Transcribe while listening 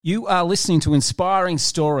You are listening to inspiring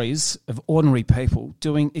stories of ordinary people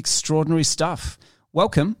doing extraordinary stuff.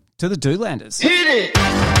 Welcome to the Doolanders. Hit it!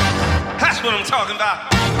 That's what I'm talking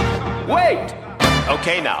about. Wait!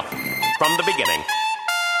 Okay, now, from the beginning.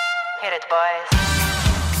 Hit it,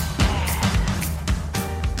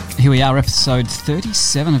 boys. Here we are, episode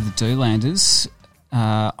 37 of the Doolanders.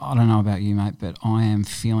 I don't know about you, mate, but I am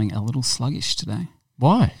feeling a little sluggish today.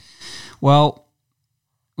 Why? Well,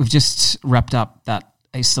 we've just wrapped up that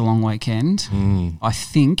Easter long weekend. I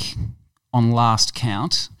think, on last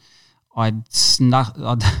count, I'd smashed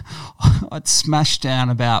down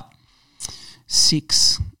about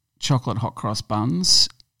 6 chocolate hot cross buns,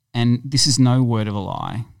 and this is no word of a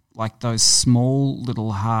lie. Like those small,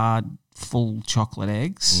 little, hard, full chocolate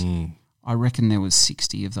eggs. I reckon there was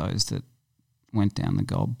 60 of those that went down the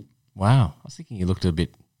gob. Wow. I was thinking you looked a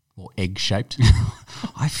bit more egg-shaped.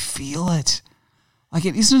 I feel it. Like,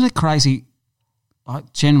 isn't it crazy?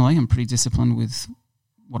 Generally, I'm pretty disciplined with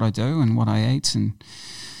what I do and what I eat, and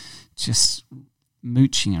just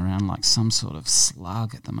mooching around like some sort of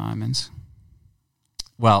slug at the moment.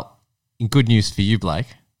 Well, in good news for you, Blake,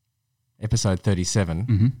 episode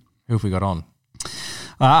 37, who have we got on?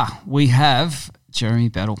 We have Jeremy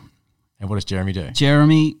Bettle. And what does Jeremy do?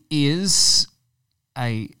 Jeremy is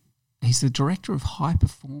he's the director of high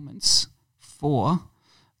performance for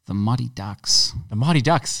the Mighty Ducks. The Mighty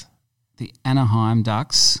Ducks. The Anaheim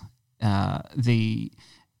Ducks, the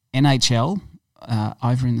NHL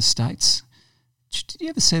over in the States. Did you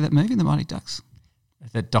ever see that movie, The Mighty Ducks?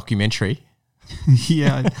 That documentary?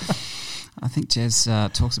 Yeah. I think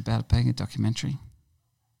Jez talks about it being a documentary.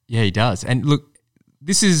 Yeah, he does. And look,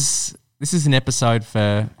 this is an episode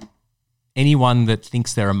for anyone that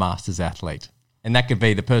thinks they're a masters athlete. And that could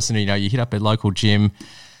be the person who, you hit up a local gym,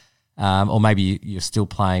 or maybe you're still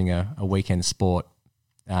playing a weekend sport,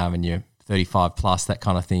 and you're 35 plus, that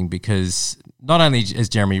kind of thing, because not only has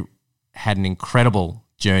Jeremy had an incredible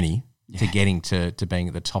journey to getting to being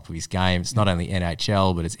at the top of his game, it's not only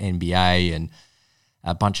NHL, but it's NBA and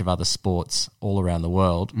a bunch of other sports all around the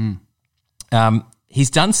world. He's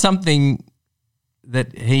done something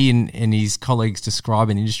that he and his colleagues describe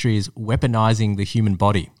in industry as weaponizing the human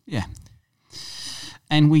body. Yeah.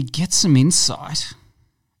 And we get some insight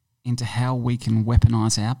into how we can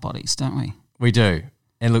weaponize our bodies, don't we? We do.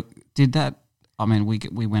 And look, did that? I mean,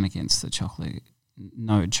 we went against the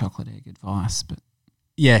no chocolate egg advice, but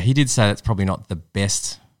yeah, he did say that's probably not the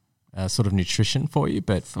best sort of nutrition for you,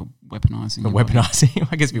 but for weaponizing.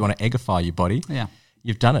 I guess if you want to eggify your body, yeah,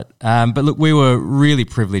 you've done it. But look, we were really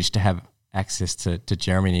privileged to have access to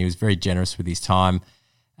Jeremy, and he was very generous with his time.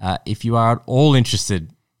 If you are at all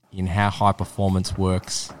interested in how high performance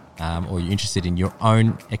works, or you're interested in your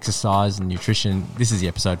own exercise and nutrition, this is the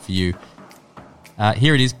episode for you.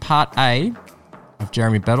 Here it is, part A of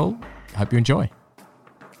Jeremy Bettle. Hope you enjoy.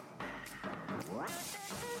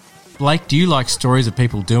 Blake, do you like stories of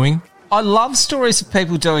people doing? I love stories of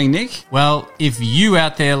people doing, Nick. Well, if you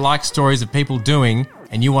out there like stories of people doing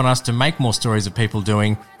and you want us to make more stories of people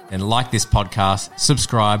doing, then like this podcast,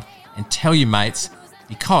 subscribe, and tell your mates,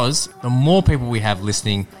 because the more people we have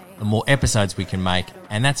listening, the more episodes we can make,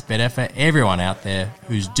 and that's better for everyone out there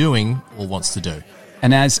who's doing or wants to do.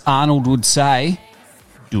 And as Arnold would say,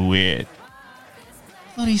 do it.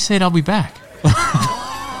 I thought he said I'll be back.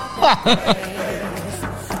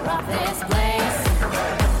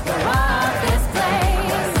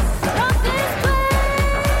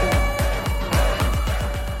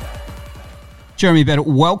 Jeremy Bettle,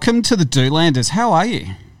 welcome to the Doolanders. How are you?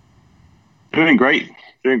 Doing great.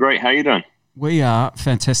 How are you doing? We are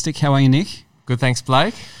fantastic. How are you, Nick? Good, thanks,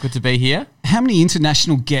 Blake. Good to be here. How many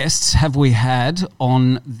international guests have we had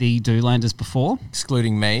on the Doolanders before?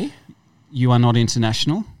 Excluding me. You are not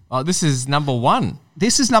international. Oh, this is number one.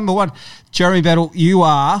 This is number one. Jeremy Bettle, you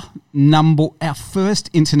are our first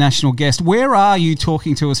international guest. Where are you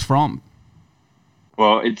talking to us from?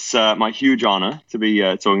 Well, it's my huge honor to be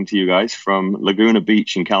talking to you guys from Laguna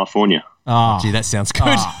Beach in California. Oh, gee, that sounds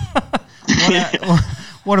good.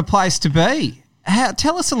 What a place to be.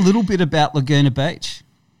 Tell us a little bit about Laguna Beach.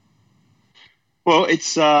 Well,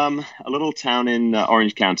 it's a little town in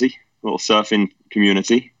Orange County, a little surfing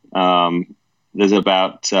community. There's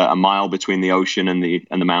about a mile between the ocean and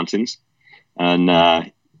the mountains,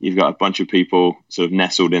 and you've got a bunch of people sort of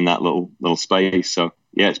nestled in that little space. So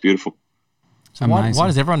yeah, it's beautiful. So why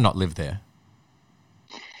does everyone not live there?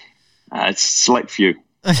 It's select few.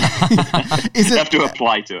 You have to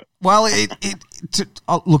apply to it. Well,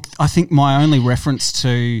 look, I think my only reference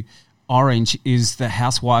to Orange is the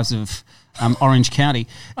Housewives of Orange County,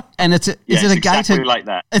 and is it a gated? Exactly like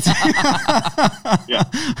that. It's Yeah,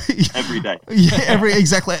 every day. Yeah,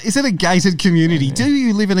 exactly. Is it a gated community? Do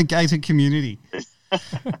you live in a gated community?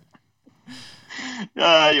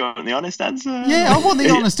 You want the honest answer? Yeah, I want the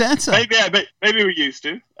honest answer. Maybe we used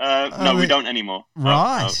to. No, we don't anymore.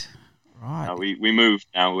 Right. No, we moved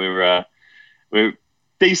now. We're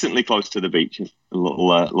decently close to the beach. A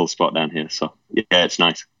little spot down here. So yeah, it's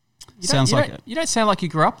nice. Sounds like it. You don't sound like you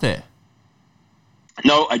grew up there.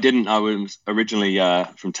 No, I didn't. I was originally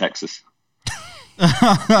from Texas.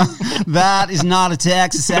 That is not a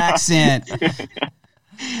Texas accent.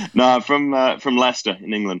 No, from Leicester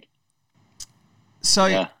in England.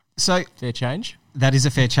 So Fair change. that is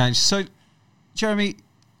a fair change. So, Jeremy,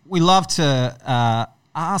 we love to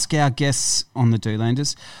ask our guests on the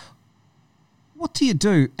Doolanders, what do you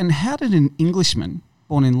do, and how did an Englishman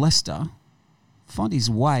born in Leicester find his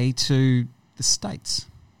way to the States?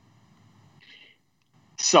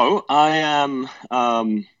 So I am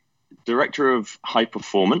director of high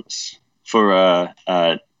performance for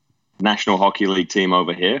a National Hockey League team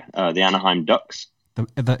over here, the Anaheim Ducks.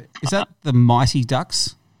 Is that the Mighty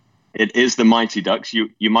Ducks? It is the Mighty Ducks. You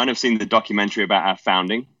might have seen the documentary about our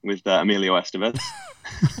founding with Emilio Estevez.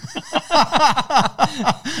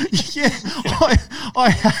 Yeah,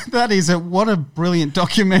 what a brilliant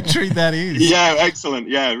documentary that is. Yeah, excellent.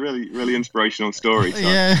 Yeah, really inspirational story. So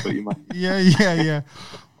Yeah.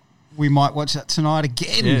 We might watch that tonight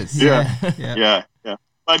again. Yes. Yeah.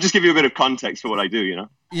 I'll just give you a bit of context for what I do, you know.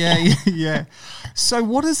 Yeah. So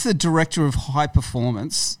what does the director of high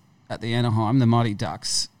performance at the Anaheim, the Mighty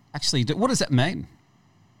Ducks, actually do? What does that mean?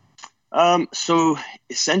 So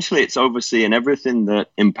essentially it's overseeing everything that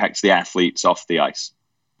impacts the athletes off the ice.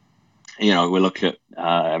 You know, we look at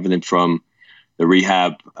everything from the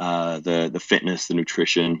rehab, the fitness, the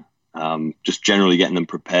nutrition, just generally getting them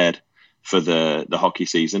prepared for the hockey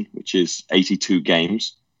season, which is 82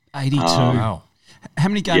 games. 82. Wow. How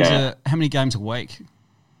many games a week?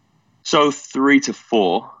 So 3 to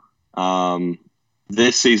 4.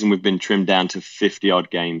 This season we've been trimmed down to 50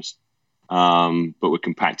 odd games. But we're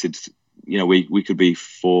compacted. You know, we could be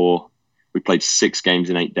 4. We played 6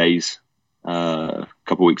 games in 8 days a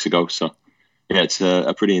couple of weeks ago. So yeah, it's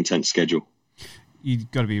a pretty intense schedule.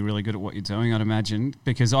 You've got to be really good at what you're doing, I'd imagine,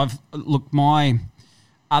 because other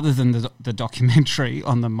than the documentary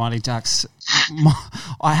on the Mighty Ducks,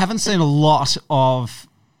 I haven't seen a lot of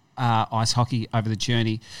ice hockey over the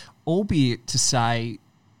journey, albeit to say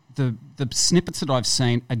the snippets that I've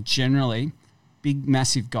seen are generally big,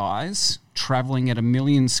 massive guys travelling at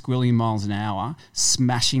 1,000,000 squillion miles an hour,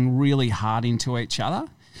 smashing really hard into each other.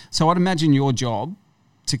 So I'd imagine your job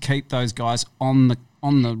to keep those guys on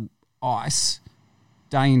the ice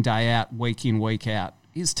day in, day out, week in, week out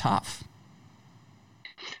is tough.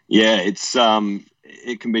 Yeah, it's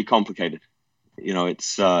it can be complicated. You know,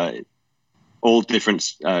 it's all different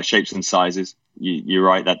shapes and sizes. You're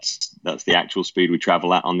right. That's the actual speed we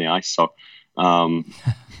travel at on the ice. So,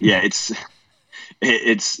 yeah, it's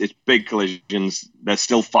big collisions. They're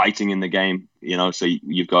still fighting in the game. You know, so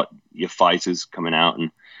you've got your fighters coming out,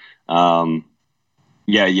 and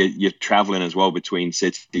you're traveling as well between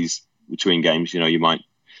cities, between games. You know, you might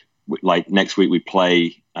like next week we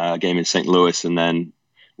play a game in St. Louis, and then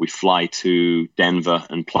we fly to Denver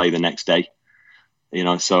and play the next day. You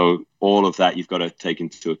know, so all of that you've got to take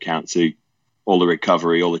into account. So all the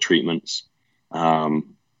recovery, all the treatments.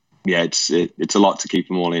 It's a lot to keep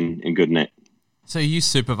them all in good nick. So are you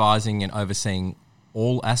supervising and overseeing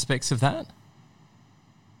all aspects of that?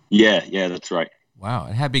 Yeah, that's right. Wow.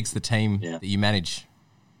 And how big's the team that you manage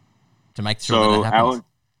to make sure So that happens?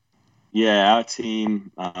 our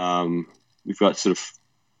team, we've got sort of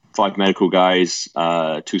 5 medical guys,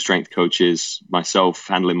 2 strength coaches, myself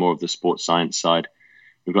handling more of the sports science side.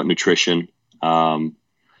 We've got nutrition. So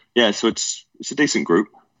it's a decent group.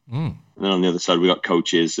 And then on the other side, we've got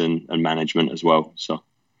coaches and management as well. So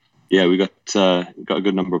yeah, we've got a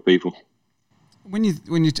good number of people. When you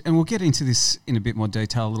and we'll get into this in a bit more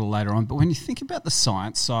detail a little later on, but when you think about the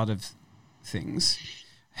science side of things,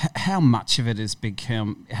 how much of it has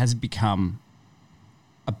become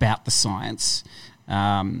about the science?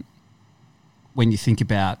 When you think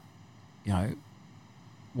about, you know,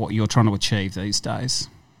 what you're trying to achieve these days?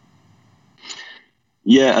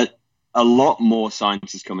 Yeah, a lot more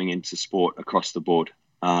science is coming into sport across the board,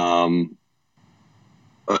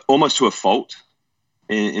 almost to a fault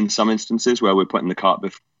in some instances where we're putting the cart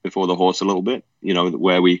before the horse a little bit, you know,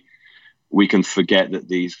 where we can forget that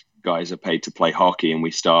these guys are paid to play hockey and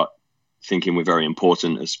we start thinking we're very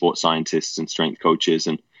important as sports scientists and strength coaches.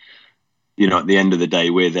 And, you know, at the end of the day,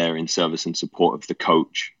 we're there in service and support of the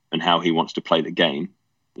coach. and how he wants to play the game,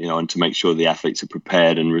 and to make sure the athletes are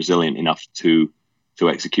prepared and resilient enough to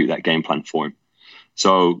execute that game plan for him.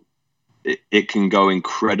 So it can go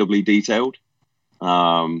incredibly detailed.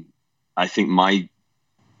 I think my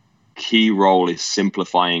key role is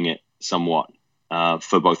simplifying it somewhat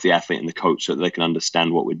for both the athlete and the coach, so that they can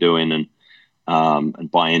understand what we're doing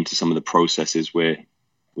and buy into some of the processes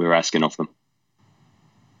we're asking of them.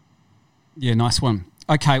 Yeah, nice one.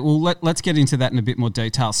 Okay, well, let's get into that in a bit more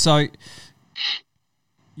detail. So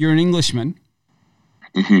you're an Englishman,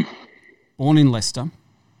 born in Leicester.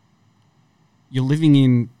 You're living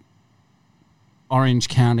in Orange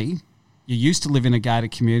County. You used to live in a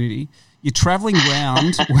gated community. You're travelling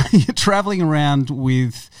around. You're travelling around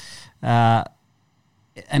with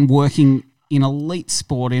and working in elite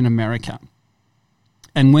sport in America.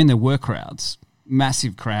 And when there were crowds,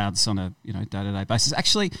 massive crowds on a day-to-day basis.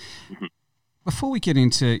 Actually, before we get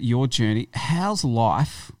into your journey, how's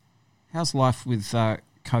life with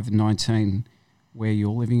COVID-19 where you're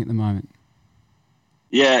living at the moment?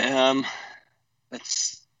 Yeah,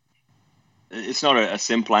 it's not a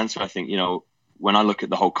simple answer. I think, when I look at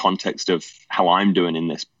the whole context of how I'm doing in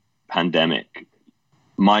this pandemic,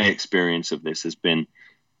 my experience of this has been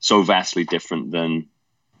so vastly different than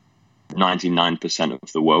 99%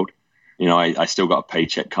 of the world. I still got a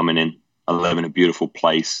paycheck coming in. I live in a beautiful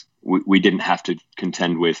place. We didn't have to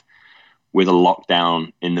contend with a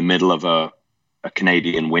lockdown in the middle of a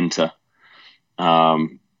Canadian winter, where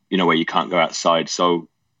you can't go outside. So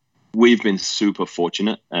we've been super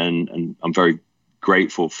fortunate, and I'm very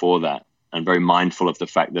grateful for that, and very mindful of the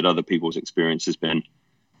fact that other people's experience has been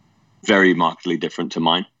very markedly different to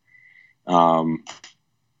mine. All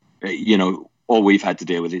we've had to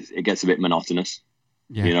deal with is it gets a bit monotonous.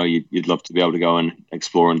 Yeah. You'd love to be able to go and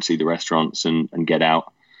explore and see the restaurants and get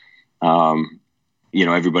out.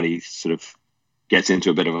 Everybody sort of gets into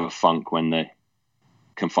a bit of a funk when they're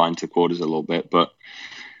confined to quarters a little bit, but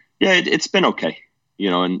yeah, it's been okay.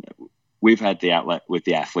 And we've had the outlet with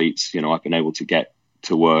the athletes. I've been able to get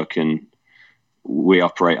to work, and we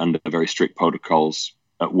operate under very strict protocols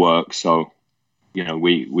at work. So,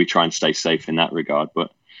 we try and stay safe in that regard.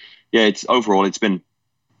 But yeah, it's been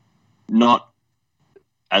not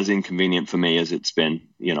as inconvenient for me as it's been,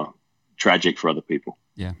 tragic for other people.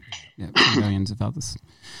 Yeah, for millions of others.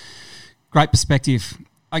 Great perspective.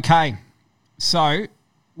 Okay, so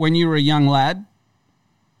when you were a young lad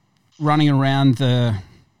running around the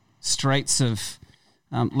streets of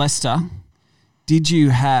Leicester, did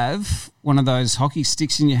you have one of those hockey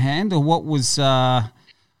sticks in your hand, or what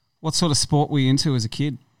sort of sport were you into as a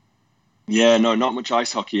kid? Yeah, no, not much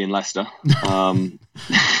ice hockey in Leicester. Do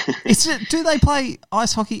they play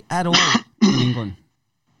ice hockey at all in England?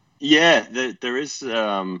 Yeah, there is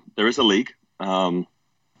a league. I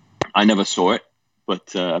never saw it,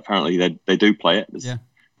 but apparently they do play it. There's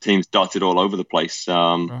teams dotted all over the place.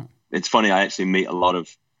 Right. It's funny, I actually meet a lot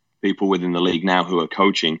of people within the league now who are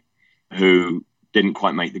coaching who didn't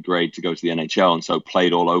quite make the grade to go to the NHL, and so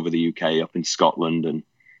played all over the UK, up in Scotland, and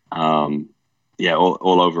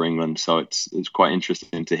all over England. So it's quite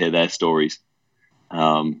interesting to hear their stories,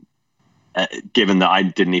 given that I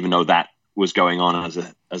didn't even know that was going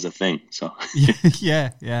on as a thing. So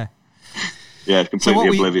yeah, completely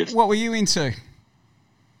oblivious. What were you into?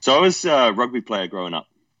 So I was a rugby player growing up.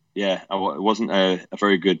 Yeah, I wasn't a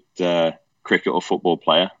very good cricket or football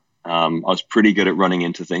player. I was pretty good at running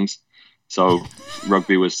into things, so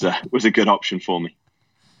rugby was a good option for me.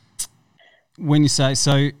 When you say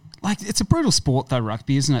so, like, it's a brutal sport though,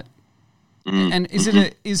 rugby, isn't it? And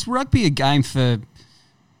is rugby a game for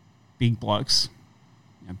big blokes,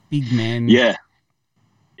 big men? Yeah,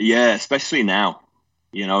 especially now.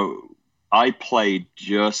 I played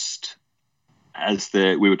just as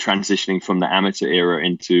we were transitioning from the amateur era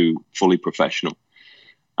into fully professional.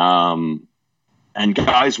 And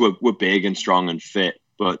guys were big and strong and fit,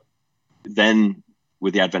 but then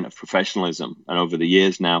with the advent of professionalism and over the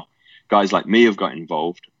years now, guys like me have got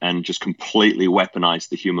involved and just completely weaponized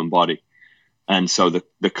the human body. And so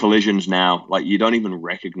the collisions now, like, you don't even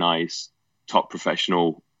recognize top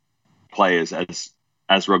professional players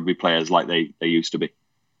as rugby players like they used to be.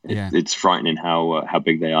 It's frightening how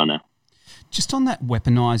big they are now. Just on that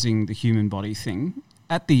weaponizing the human body thing,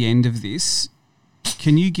 at the end of this,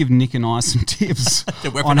 can you give Nick and I some tips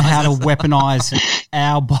on how to weaponize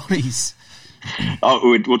our bodies?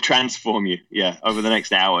 Oh, we'll transform you. Yeah, over the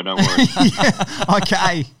next hour, don't worry.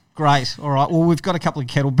 Okay, great. All right. Well, we've got a couple of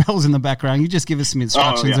kettlebells in the background. You just give us some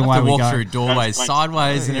instructions and away we go. Walk through doorways,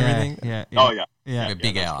 sideways and everything. Yeah. Oh, yeah. A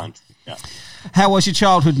big hour. Yeah. How was your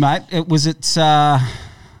childhood, mate? Was it a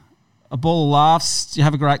ball of laughs? Did you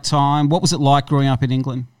have a great time? What was it like growing up in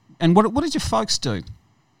England? And what did your folks do?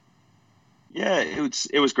 Yeah,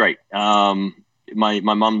 it was great. My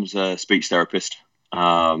mum's a speech therapist.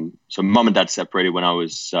 So mum and dad separated when I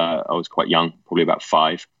was quite young, probably about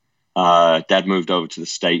 5. Dad moved over to the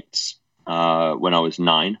States when I was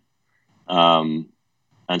 9. And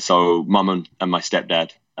so mum and my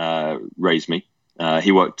stepdad raised me. My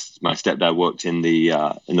stepdad worked in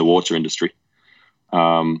the water industry.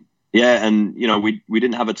 And we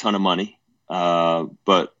didn't have a ton of money,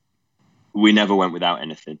 but we never went without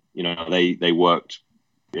anything. They worked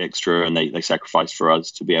extra and they sacrificed for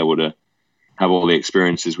us to be able to have all the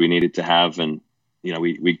experiences we needed to have. And,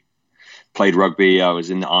 we played rugby. I was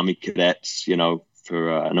in the Army Cadets, for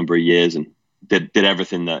a number of years and did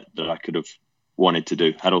everything that I could have wanted to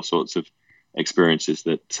do. Had all sorts of experiences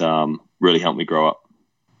that really helped me grow up.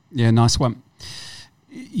 Yeah, nice one.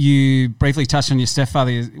 You briefly touched on your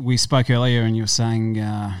stepfather. We spoke earlier and you were saying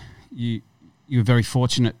you were very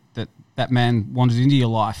fortunate that man wandered into your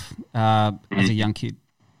life as a young kid.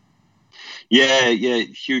 Yeah,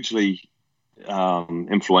 hugely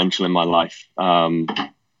influential in my life.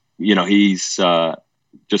 He's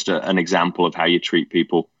just an example of how you treat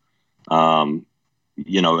people.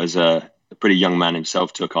 As a pretty young man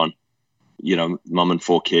himself, took on, mum and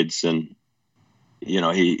 4 kids, and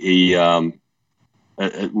he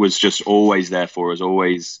was just always there for us,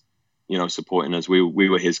 always, supporting us. We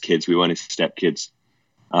were his kids, we weren't his stepkids.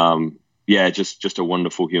 Just a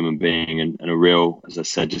wonderful human being and a real, as I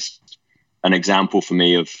said, just an example for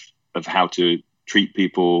me of how to treat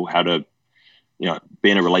people, how to, be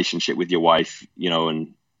in a relationship with your wife,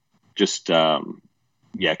 and just,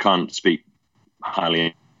 can't speak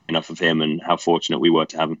highly enough of him and how fortunate we were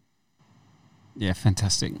to have him. Yeah,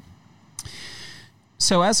 fantastic.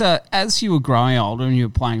 So as you were growing older and you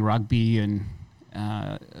were playing rugby and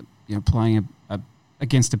playing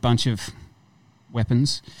against a bunch of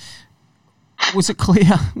weapons, was it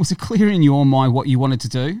clear in your mind what you wanted to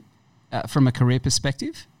do from a career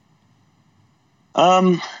perspective?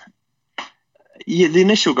 The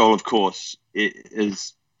initial goal, of course,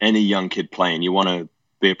 is any young kid playing. You want to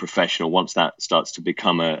be a professional once that starts to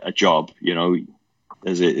become a job,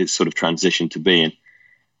 as it's sort of transitioned to being.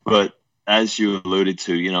 But as you alluded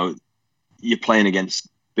to, you're playing against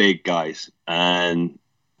big guys. And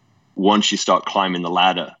once you start climbing the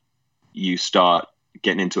ladder, you start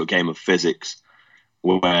getting into a game of physics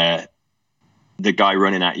where the guy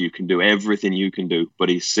running at you can do everything you can do, but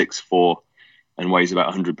he's 6'4" and weighs about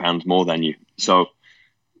 100 pounds more than you. So,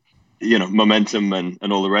 momentum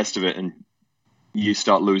and all the rest of it. And you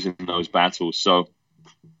start losing those battles. So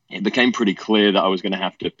it became pretty clear that I was going to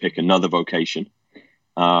have to pick another vocation.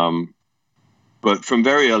 But from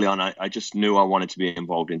very early on, I just knew I wanted to be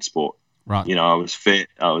involved in sport. Right. I was fit,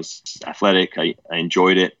 I was athletic, I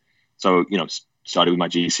enjoyed it. So, started with my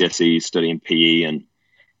GCSEs, studying PE and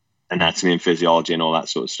anatomy and physiology and all that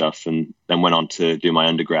sort of stuff. And then went on to do my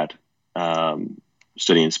undergrad,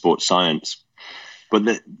 studying sports science.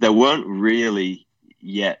 But there weren't really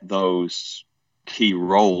yet those key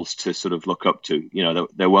roles to sort of look up to.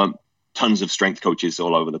 There weren't tons of strength coaches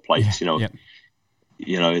all over the place.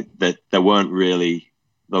 That there weren't really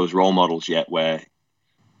those role models yet where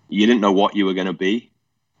you didn't know what you were going to be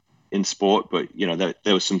in sport, but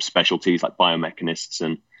there was some specialties like biomechanists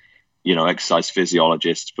and exercise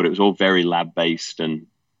physiologists, but it was all very lab based and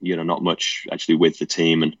not much actually with the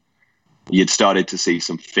team. And you'd started to see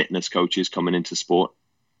some fitness coaches coming into sport,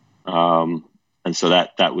 and so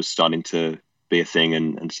that was starting to be a thing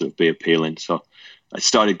and sort of be appealing. So I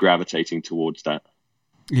started gravitating towards that.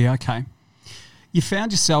 Yeah, okay. You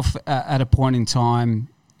found yourself at a point in time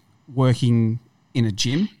working in a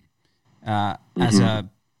gym as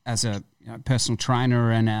a personal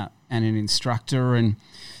trainer and an instructor, and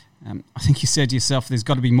I think you said to yourself, "There's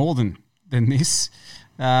got to be more than this."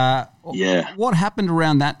 Yeah. What happened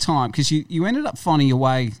around that time? Because you ended up finding your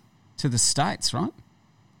way to the States, right?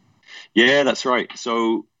 Yeah, that's right.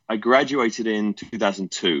 So I graduated in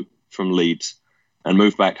 2002 from Leeds and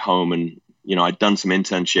moved back home, and I'd done some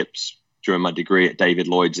internships during my degree at David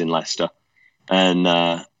Lloyd's in Leicester, and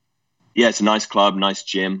it's a nice club, nice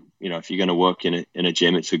gym. If you're going to work in a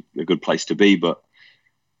gym, it's a good place to be. But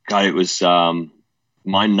God, it was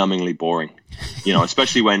mind-numbingly boring.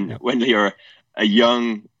 Especially when you're a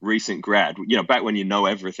young recent grad. Back when you know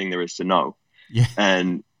everything there is to know,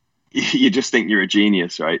 and you just think you're a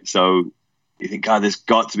genius, right? So you think, God, there's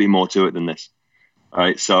got to be more to it than this,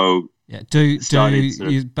 right? So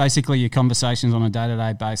you basically your conversations on a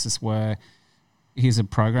day-to-day basis were, here's a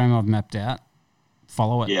program I've mapped out,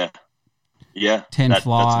 follow it. Yeah. 10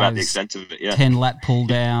 flies. That's about the extent of it, yeah. 10 lat pull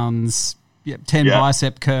downs, 10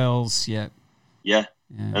 bicep curls, Yeah,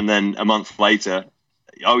 And then a month later,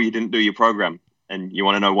 oh, you didn't do your program. And you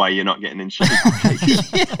want to know why you're not getting in shape?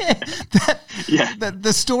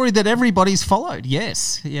 The story that everybody's followed.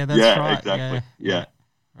 Yes, that's right. Exactly. Yeah.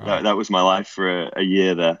 Right. That was my life for a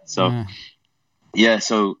year there. So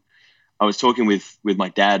so I was talking with my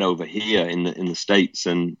dad over here in the States,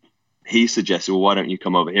 and he suggested, well, why don't you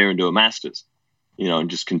come over here and do a master's, and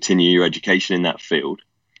just continue your education in that field.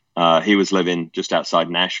 He was living just outside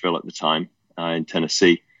Nashville at the time, in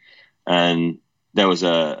Tennessee, and there was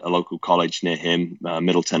a local college near him,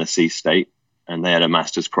 Middle Tennessee State, and they had a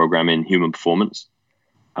master's program in human performance.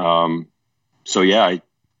 I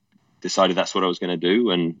decided that's what I was going to do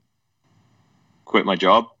and quit my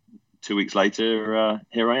job. 2 weeks later,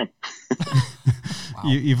 here I am. Wow.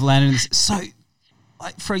 You've landed in this. So,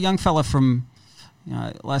 like, for a young fella from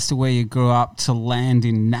Leicester, where you grew up, to land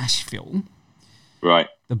in Nashville, right,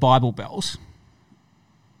 the Bible Belt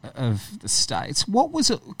of the States, what was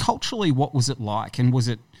it culturally? What was it like, and was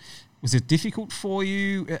it difficult for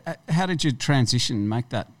you? How did you transition, make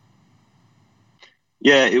that?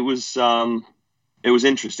 Yeah, it was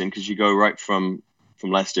interesting because you go right from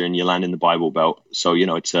Leicester and you land in the Bible Belt. So,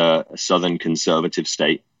 it's a southern conservative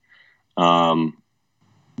state.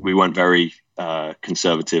 We weren't very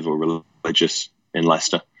conservative or religious in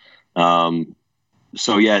Leicester. That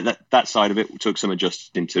side of it took some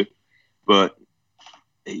adjusting to. But,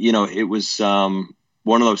 it was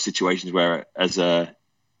one of those situations where as a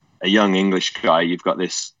young English guy, you've got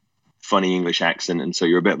this funny English accent, and so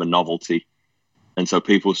you're a bit of a novelty. And so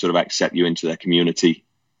people sort of accept you into their community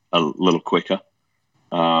a little quicker.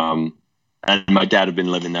 And my dad had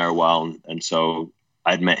been living there a while, and so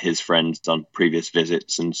I'd met his friends on previous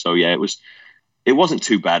visits. And so, it wasn't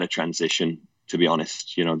too bad a transition, to be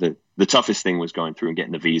honest. The toughest thing was going through and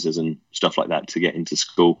getting the visas and stuff like that to get into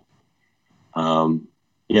school.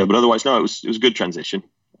 But otherwise, no, it was a good transition.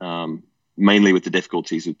 Mainly with the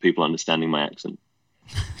difficulties of people understanding my accent.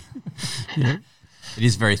 Yeah. It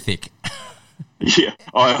is very thick. Yeah.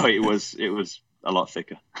 Oh, it was a lot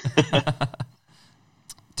thicker.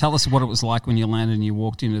 Tell us what it was like when you landed and you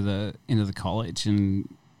walked into the college and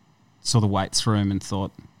saw the weights room and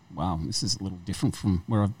thought, wow, this is a little different from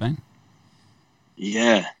where I've been.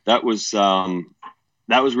 Yeah, that was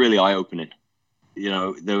really eye-opening.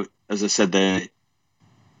 As I said, the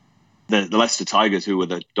Leicester Tigers, who were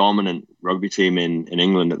the dominant rugby team in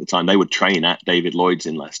England at the time, they would train at David Lloyd's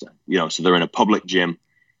in Leicester. So they're in a public gym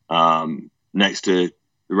next to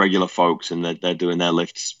the regular folks, and they're doing their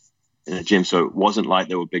lifts in a gym. So it wasn't like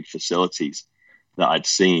there were big facilities that I'd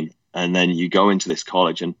seen. And then you go into this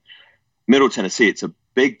college, and Middle Tennessee, it's a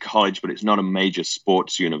big college, but it's not a major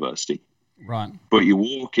sports university. Right. But you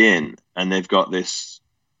walk in, and they've got this.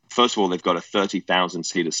 First of all, they've got a 30,000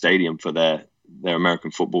 seater stadium for their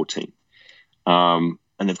American football team. And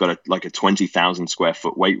they've got a 20,000 square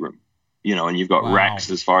foot weight room, and you've got racks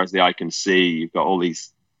as far as the eye can see. You've got all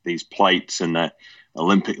these plates and the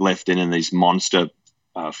Olympic lifting and these monster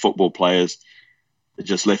football players that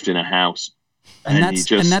just lift in a house. And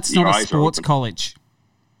that's not a sports college.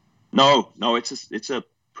 No, it's a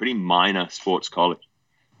pretty minor sports college.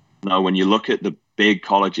 No, when you look at the big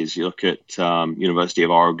colleges, you look at University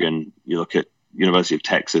of Oregon, you look at University of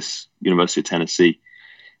Texas, University of Tennessee,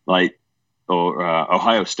 or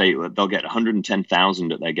Ohio State, they'll get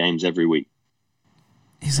 110,000 at their games every week.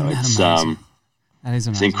 Isn't that amazing? That is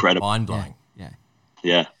amazing. It's incredible. Mind-blowing.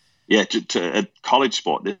 Yeah. To a college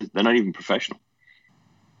sport, they're not even professional.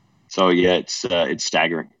 So it's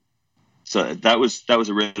staggering. So that was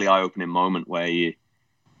a really eye-opening moment where you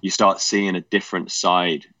start seeing a different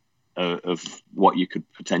side of what you could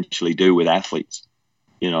potentially do with athletes.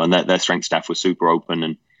 And their strength staff was super open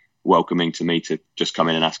and welcoming to me to just come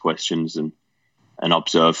in and ask questions and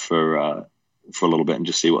observe for a little bit and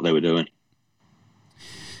just see what they were doing.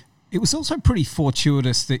 It was also pretty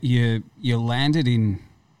fortuitous that you landed in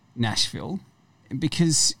Nashville,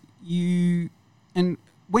 because and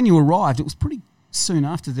when you arrived, it was pretty soon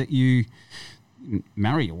after that you didn't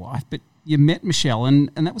marry your wife, but you met Michelle,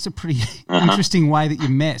 and that was a pretty interesting way that you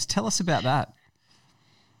met. Tell us about that.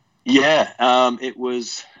 Yeah, it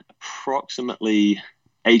was approximately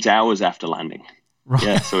 8 hours after landing. Right.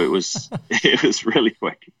 Yeah, so it was really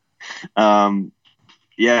quick. My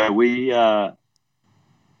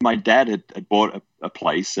dad had bought a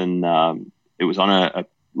place, and it was on a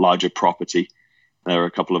larger property. There were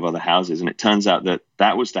a couple of other houses, and it turns out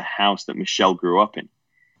that was the house that Michelle grew up in.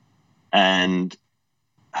 And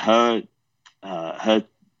her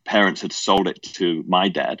parents had sold it to my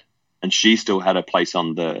dad, and she still had a place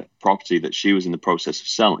on the property that she was in the process of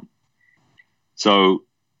selling. So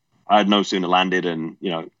I had no sooner landed and,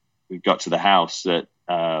 we got to the house that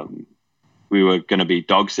we were going to be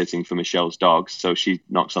dog sitting for Michelle's dogs. So she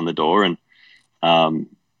knocks on the door, and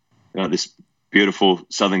this beautiful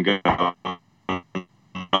Southern girl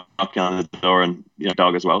knocking on the door, and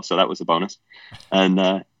dog as well. So that was a bonus.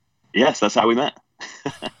 And yes, that's how we met.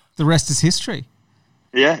 The rest is history.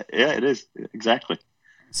 Yeah, it is. Exactly.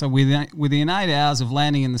 So within 8 hours of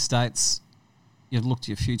landing in the States, you've looked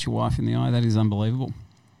your future wife in the eye. That is unbelievable.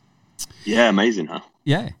 Yeah, amazing, huh?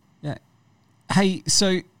 Yeah. Hey,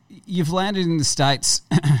 so you've landed in the States.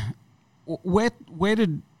 Where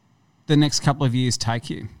did the next couple of years take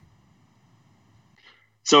you?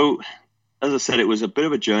 So, as I said, it was a bit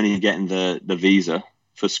of a journey getting the visa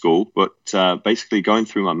for school, but basically going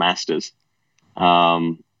through my master's,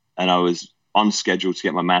 and I was on schedule to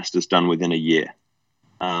get my master's done within a year.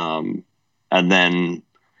 And then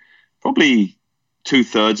probably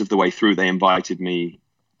 2/3 of the way through, they invited me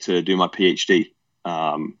to do my Ph.D.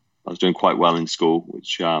 I was doing quite well in school,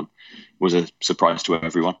 which was a surprise to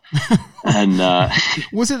everyone. And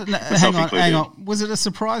was it? Hang on. Was it a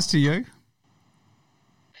surprise to you?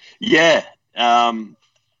 Yeah. I've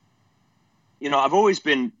always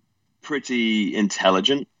been pretty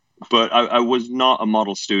intelligent, but I was not a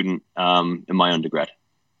model student in my undergrad.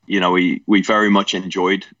 We very much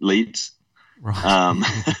enjoyed Leeds, right.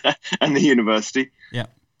 and the university. Yeah.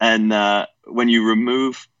 And when you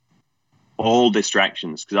remove all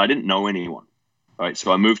distractions, because I didn't know anyone, right?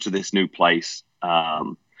 So I moved to this new place.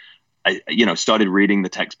 I started reading the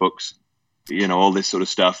textbooks, all this sort of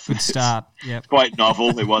stuff. Good start. Yeah. Quite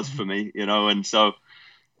novel it was for me, and so,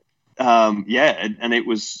 and it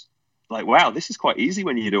was like, wow, this is quite easy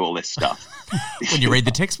when you do all this stuff. When you read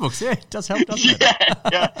the textbooks, yeah, it does help, doesn't it?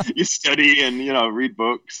 Yeah. You study and read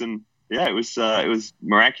books, and it was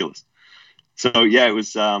miraculous. So yeah, it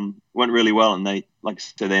was went really well, and they, like I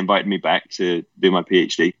said, they invited me back to do my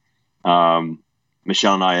PhD.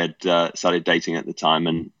 Michelle and I had started dating at the time,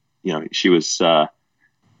 and she was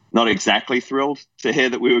not exactly thrilled to hear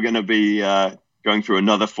that we were going to be going through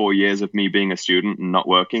another 4 years of me being a student and not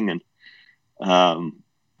working, and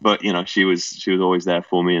but she was always there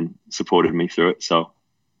for me and supported me through it. So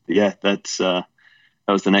yeah, that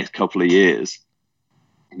was the next couple of years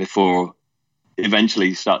before eventually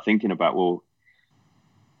you start thinking about, well,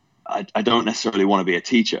 I don't necessarily want to be a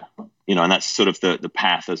teacher, and that's sort of the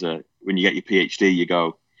path when you get your PhD, you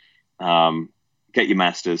go, get your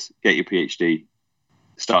master's, get your PhD,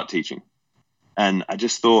 start teaching. And I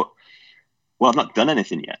just thought, well, I've not done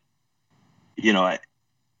anything yet.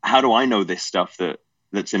 How do I know this stuff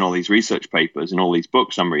that's in all these research papers and all these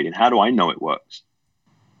books I'm reading? How do I know it works?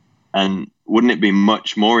 And wouldn't it be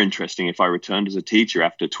much more interesting if I returned as a teacher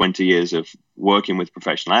after 20 years of working with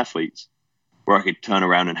professional athletes, where I could turn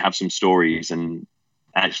around and have some stories and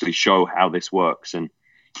actually show how this works and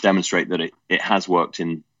demonstrate that it has worked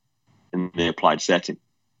in the applied setting.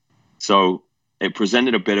 So it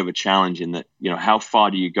presented a bit of a challenge in that, how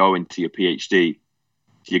far do you go into your PhD?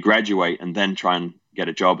 Do you graduate and then try and get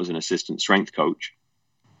a job as an assistant strength coach?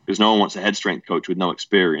 Because no one wants a head strength coach with no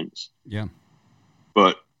experience. Yeah.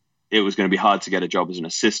 But it was going to be hard to get a job as an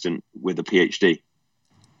assistant with a PhD.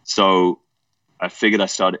 So I figured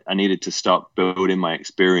I needed to start building my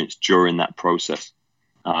experience during that process.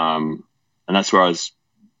 And that's where I was,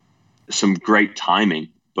 some great timing,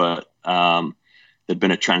 but there'd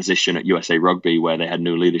been a transition at USA Rugby where they had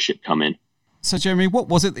new leadership come in. So Jeremy, what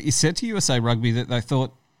was it that you said to USA Rugby that they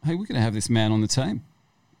thought, hey, we're going to have this man on the team?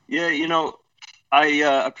 Yeah,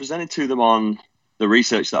 I presented to them on the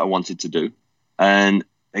research that I wanted to do. And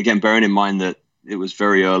again, bearing in mind that it was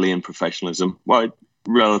very early in professionalism, well,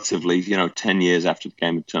 relatively, 10 years after the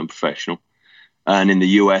game had turned professional. And in the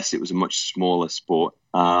US, it was a much smaller sport.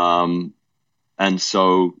 And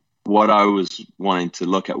so what I was wanting to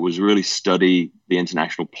look at was really study the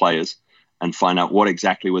international players and find out what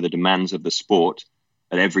exactly were the demands of the sport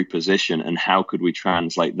at every position and how could we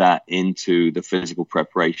translate that into the physical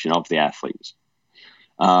preparation of the athletes.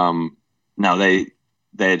 Now,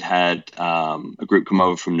 they'd had a group come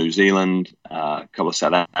over from New Zealand, a couple of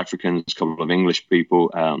South Africans, a couple of English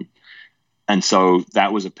people. And so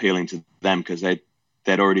that was appealing to them because they'd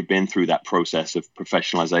already been through that process of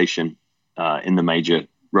professionalization in the major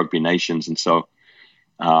rugby nations. And so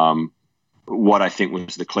what I think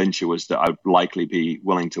was the clincher was that I'd likely be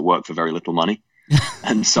willing to work for very little money.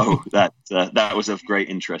 And so that was of great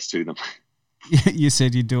interest to them. You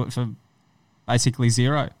said you'd do it for basically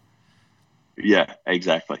zero. Yeah,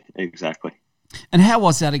 exactly. And how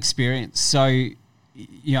was that experience? So,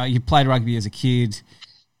 you played rugby as a kid,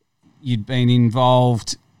 you'd been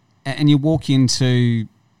involved, and you walk into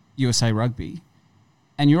USA Rugby,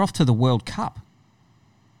 and you're off to the World Cup.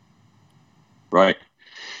 Right.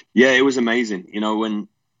 Yeah, it was amazing. When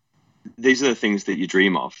these are the things that you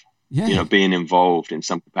dream of, being involved in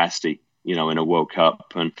some capacity, in a World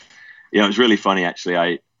Cup. And, it was really funny, actually.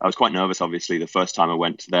 I was quite nervous, obviously, the first time I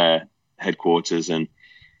went to their headquarters, and,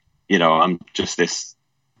 I'm just this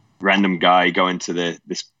random guy going to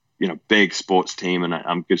this big sports team, and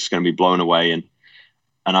I'm just going to be blown away. And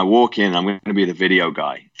I walk in, I'm going to be the video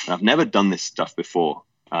guy. And I've never done this stuff before,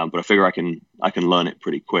 but I figure I can learn it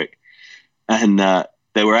pretty quick. And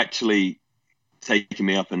they were actually taking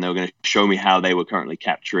me up, and they were going to show me how they were currently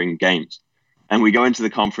capturing games. And we go into the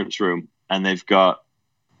conference room, and they've got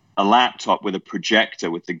a laptop with a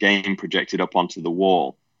projector with the game projected up onto the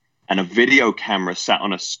wall, and a video camera sat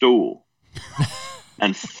on a stool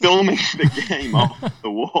and filming the game off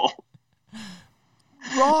the wall.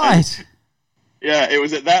 Right. And, yeah, it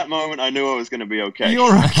was at that moment I knew I was going to be okay.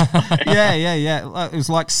 You're okay. Yeah. It was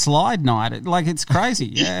like slide night. It's crazy.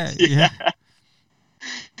 Yeah.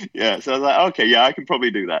 Yeah, so I was like, okay, yeah, I can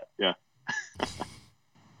probably do that. Yeah.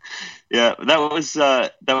 Yeah, that was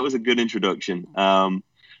a good introduction.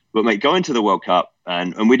 But mate, going to the World Cup,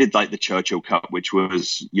 and we did like the Churchill Cup, which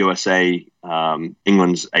was USA,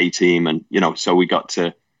 England's A team, and so we got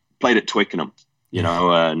to played at Twickenham,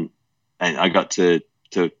 and I got to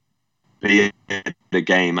be at the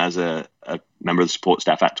game as a member of the support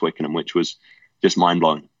staff at Twickenham, which was just mind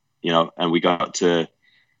blowing, and we got to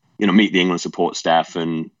meet the England support staff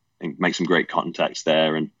and make some great contacts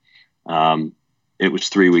there, and it was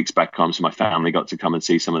 3 weeks back home, so my family got to come and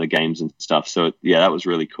see some of the games and stuff. So yeah, that was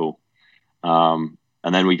really cool. And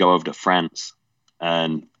then we go over to France,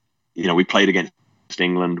 and we played against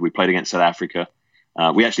England, we played against South Africa.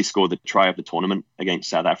 We actually scored the try of the tournament against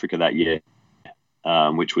South Africa that year,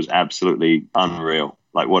 which was absolutely unreal.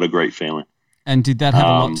 Like, what a great feeling. And did that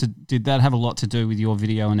have a lot to do with your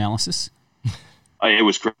video analysis? It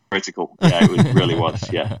was critical. Yeah, it really was.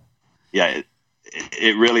 Yeah.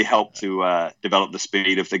 It really helped to develop the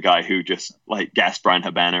speed of the guy who just gassed Brian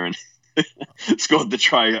Habana and scored the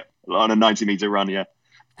try on a 90-meter run. Yeah,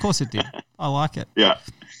 of course it did. I like it. Yeah,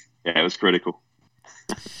 it was critical.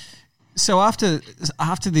 So after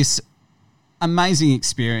this amazing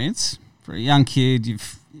experience for a young kid,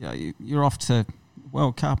 you're off to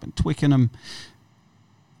World Cup and Twickenham.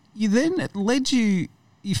 You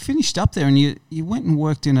finished up there, and you went and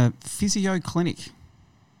worked in a physio clinic.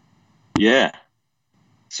 Yeah.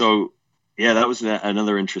 So, that was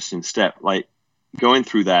another interesting step. Like, going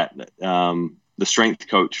through that, the strength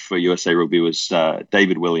coach for USA Rugby was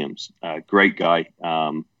David Williams, a great guy,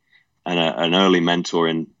 and an early mentor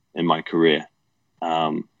in my career.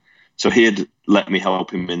 So he had let me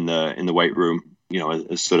help him in the weight room,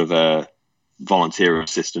 as sort of a volunteer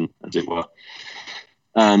assistant, as it were.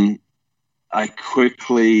 And I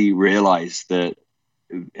quickly realized that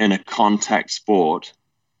in a contact sport,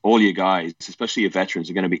 all your guys, especially your veterans,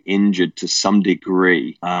 are going to be injured to some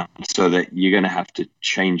degree, so that you're going to have to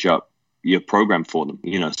change up your program for them.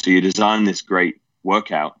 So you design this great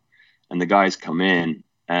workout, and the guys come in,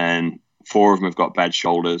 and 4 of them have got bad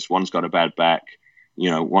shoulders, one's got a bad back,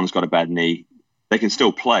 one's got a bad knee. They can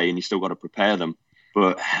still play, and you still got to prepare them.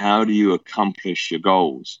 But how do you accomplish your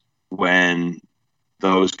goals when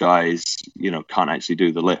those guys, can't actually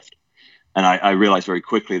do the lift? And I realized very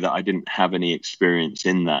quickly that I didn't have any experience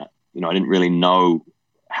in that. I didn't really know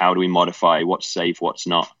how do we modify, what's safe, what's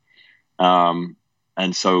not.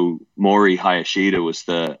 And so Maury Hayashida was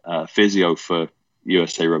the physio for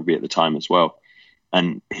USA Rugby at the time as well.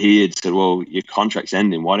 And he had said, well, your contract's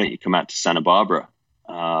ending. Why don't you come out to Santa Barbara,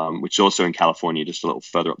 which is also in California, just a little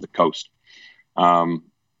further up the coast,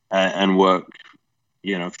 and work,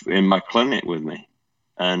 in my clinic with me.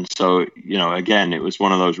 And so, again, it was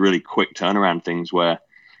one of those really quick turnaround things where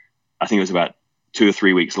I think it was about 2 or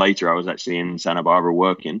 3 weeks later, I was actually in Santa Barbara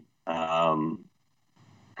working. And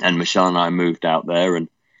Michelle and I moved out there, and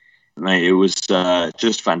mate, it was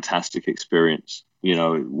just fantastic experience,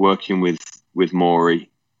 working with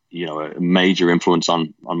Maury, a major influence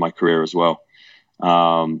on my career as well.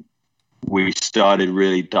 We started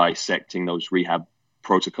really dissecting those rehab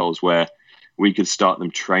protocols where we could start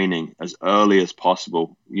them training as early as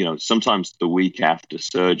possible, sometimes the week after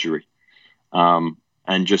surgery, and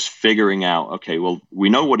just figuring out, okay, well, we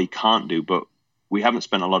know what he can't do, but we haven't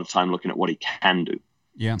spent a lot of time looking at what he can do.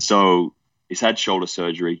 Yeah. So he's had shoulder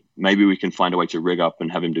surgery. Maybe we can find a way to rig up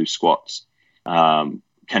and have him do squats. Can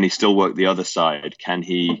he still work the other side? Can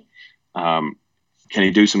he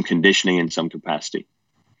do some conditioning in some capacity?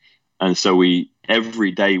 And so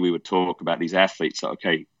every day we would talk about these athletes.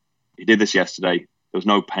 Okay, he did this yesterday. There was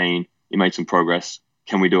no pain. He made some progress.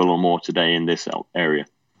 Can we do a little more today in this area?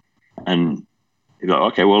 And you go,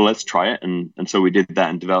 okay, well, let's try it. And so we did that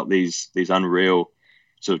and developed these unreal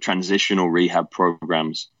sort of transitional rehab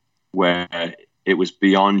programs where it was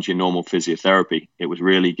beyond your normal physiotherapy. It was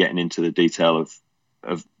really getting into the detail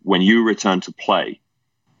of when you return to play,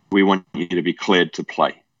 we want you to be cleared to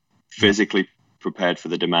play, physically prepared for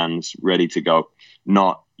the demands, ready to go.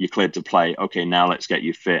 Not you're cleared to play. Okay, now let's get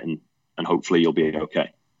you fit and hopefully you'll be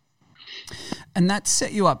okay. And that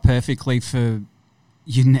set you up perfectly for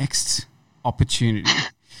your next opportunity,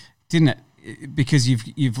 didn't it? Because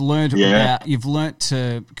you've learned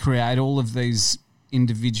to create all of these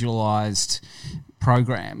individualized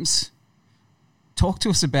programs. Talk to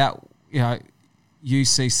us about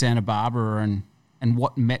UC Santa Barbara and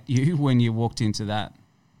what met you when you walked into that.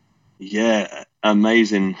 Yeah,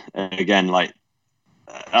 amazing. Again, like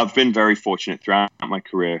I've been very fortunate throughout my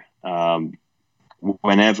career.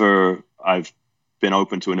 Whenever I've been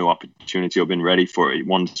open to a new opportunity or been ready for it,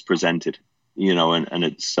 one's presented, and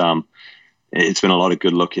it's been a lot of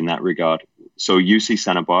good luck in that regard. So UC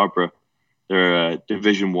Santa Barbara, they're a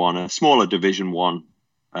smaller Division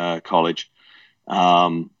I college.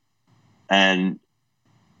 And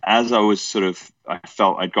as I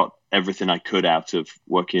felt I'd got everything I could out of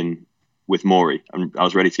working with Maury, and I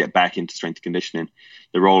was ready to get back into strength and conditioning.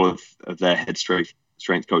 The role of their head strength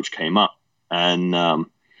coach came up, and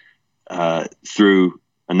through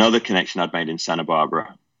another connection I'd made in Santa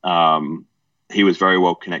Barbara, he was very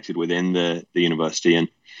well connected within the university, and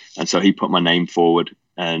so he put my name forward,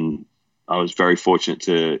 and I was very fortunate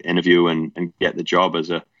to interview and get the job as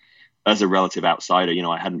a relative outsider.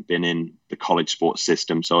 I hadn't been in the college sports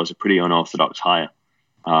system, so I was a pretty unorthodox hire.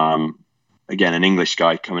 Again, an English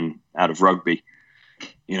guy coming out of rugby,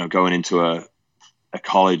 going into a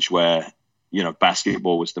college where,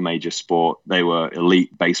 basketball was the major sport. They were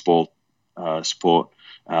elite baseball sport.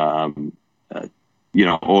 All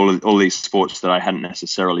these sports that I hadn't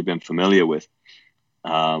necessarily been familiar with.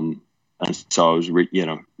 And so I was,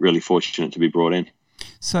 really fortunate to be brought in.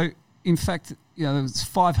 So, in fact, there was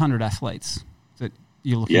 500 athletes that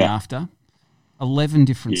you're looking after, 11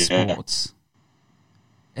 different sports.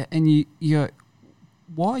 And you're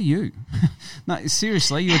why you? No,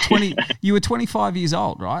 seriously, you were 25 years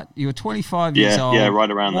old, right? You were 25 years old. Yeah, right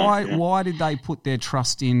around that. Yeah. Why did they put their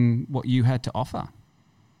trust in what you had to offer?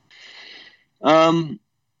 I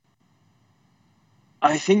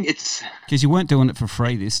think it's because you weren't doing it for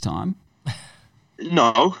free this time.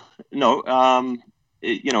 No.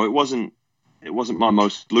 It wasn't my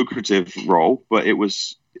most lucrative role, but it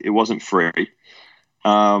wasn't free.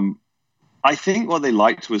 I think what they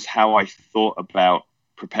liked was how I thought about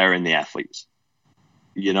preparing the athletes.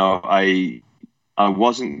 I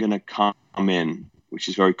wasn't going to come in, which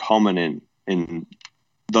is very common in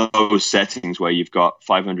those settings where you've got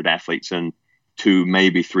 500 athletes and 2,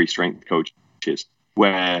 maybe 3 strength coaches,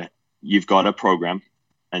 where you've got a program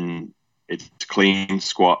and it's clean,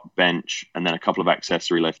 squat, bench, and then a couple of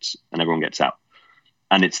accessory lifts, and everyone gets out.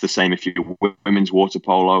 And it's the same if you're women's water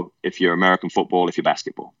polo, if you're American football, if you're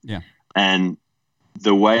basketball. Yeah. And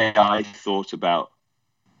the way I thought about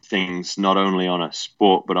things, not only on a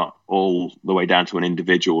sport, but all the way down to an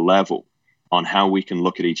individual level, on how we can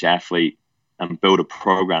look at each athlete and build a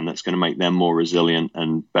program that's going to make them more resilient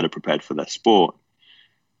and better prepared for their sport.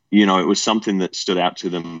 It was something that stood out to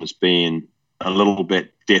them as being a little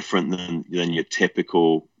bit different than your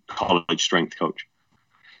typical college strength coach.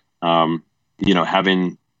 Having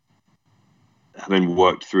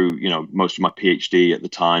worked through, most of my Ph.D. at the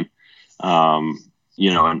time,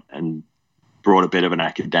 and brought a bit of an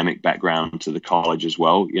academic background to the college as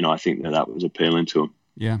well. I think that was appealing to them.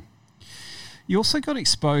 Yeah. You also got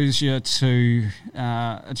exposure to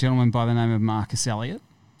a gentleman by the name of Marcus Elliott,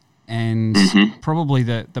 and probably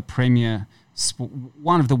the premier,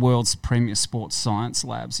 one of the world's premier sports science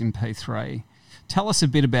labs in P3. Tell us a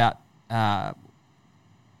bit about that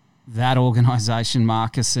organisation,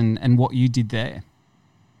 Marcus, and what you did there.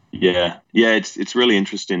 Yeah, it's really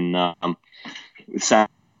interesting. With Santa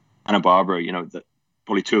Barbara,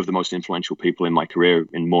 probably 2 of the most influential people in my career,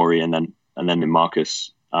 in Maury and then in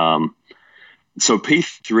Marcus. So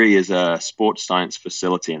P3 is a sports science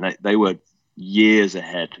facility, and they were years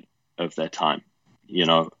ahead of their time.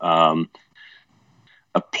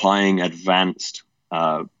 Applying advanced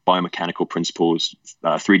biomechanical principles,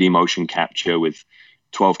 3D motion capture with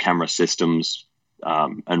 12 camera systems,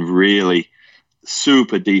 and really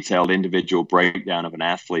super detailed individual breakdown of an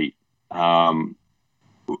athlete, and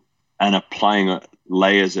applying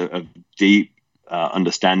layers of deep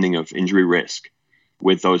understanding of injury risk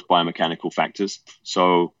with those biomechanical factors.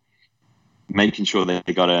 So making sure that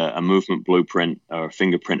they got a movement blueprint or a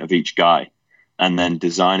fingerprint of each guy, and then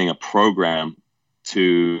designing a program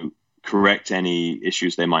to correct any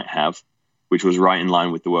issues they might have, which was right in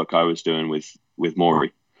line with the work I was doing with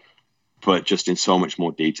Maury, but just in so much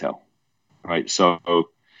more detail, right? So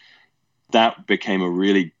that became a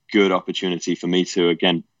really good opportunity for me to,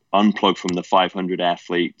 again, unplug from the 500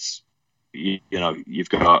 athletes. You've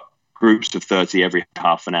got groups of 30 every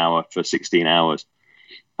half an hour for 16 hours.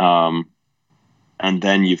 And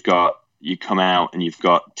then you come out and you've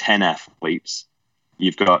got 10 athletes,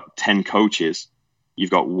 you've got 10 coaches,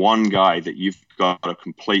 you've got one guy that you've got a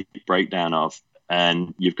complete breakdown of,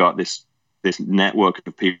 and you've got this network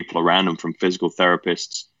of people around them, from physical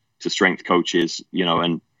therapists to strength coaches,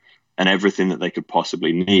 and everything that they could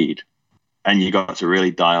possibly need. And you got to really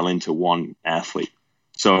dial into one athlete.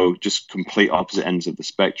 So just complete opposite ends of the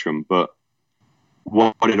spectrum. But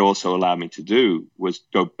what it also allowed me to do was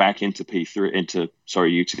go back into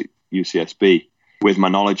UCSB with my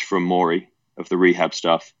knowledge from Maury of the rehab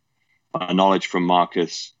stuff, my knowledge from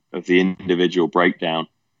Marcus of the individual breakdown,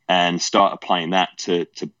 and start applying that to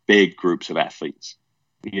big groups of athletes,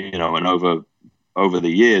 and over the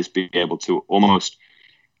years be able to almost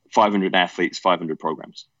 500 athletes, 500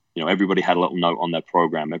 programs. Everybody had a little note on their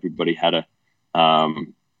program. Everybody had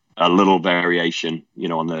a little variation,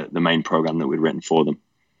 on the main program that we'd written for them.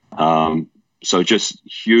 So just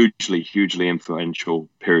hugely influential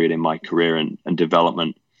period in my career and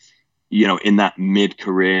development, in that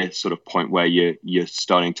mid-career sort of point where you're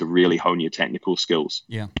starting to really hone your technical skills.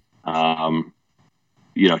 Yeah.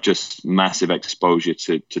 Just massive exposure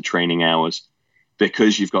to training hours,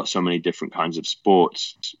 because you've got so many different kinds of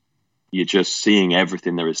sports. You're just seeing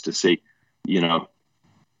everything there is to see,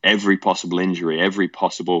 every possible injury, every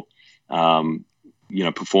possible,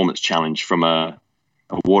 performance challenge, from a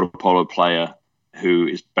water polo player who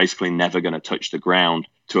is basically never going to touch the ground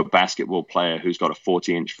to a basketball player who's got a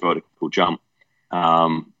 40-inch vertical jump.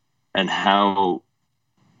 And how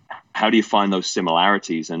do you find those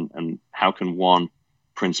similarities, and how can one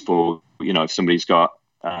principle, if somebody's got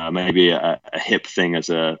maybe a hip thing as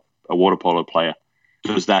a water polo player,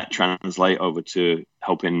 does that translate over to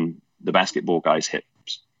helping the basketball guys' hips?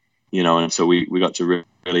 And so we got to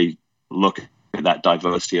really look at that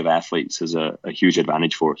diversity of athletes as a huge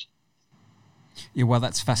advantage for us. Yeah, well,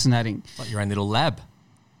 that's fascinating. Like your own little lab.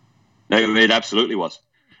 It absolutely was.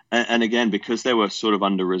 And again, because they were sort of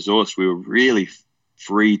under-resourced, we were really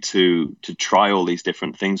free to try all these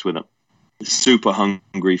different things with them. Super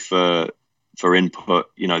hungry for input.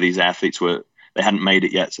 These athletes they hadn't made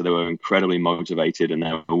it yet, so they were incredibly motivated, and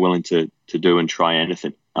they were willing to do and try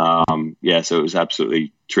anything. So it was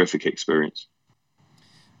absolutely terrific experience.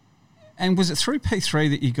 And was it through P3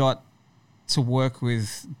 that you got to work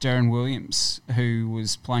with Darren Williams, who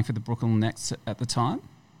was playing for the Brooklyn Nets at the time?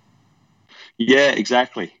 Yeah,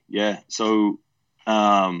 exactly. Yeah. So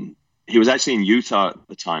he was actually in Utah at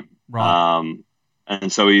the time. Right.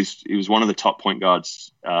 And so he was one of the top point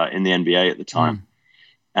guards in the NBA at the time.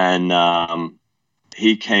 And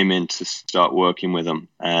he came in to start working with him.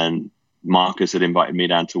 And Marcus had invited me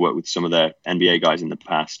down to work with some of their NBA guys in the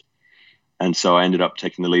past. And so I ended up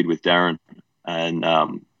taking the lead with Darren. And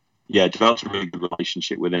developed a really good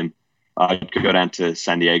relationship with him. I'd go down to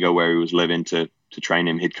San Diego where he was living to train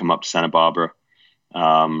him. He'd come up to Santa Barbara.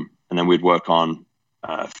 And then we'd work on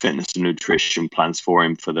fitness and nutrition plans for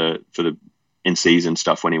him for the in-season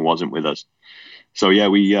stuff when he wasn't with us. So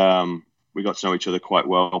we got to know each other quite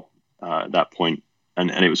well at that point. And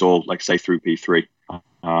it was all, like I say, through P3.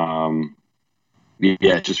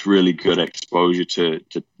 Just really good exposure to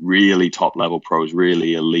really top-level pros,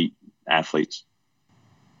 really elite athletes.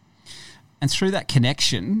 And through that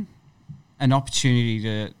connection, an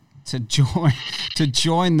opportunity to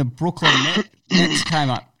join the Brooklyn Nets came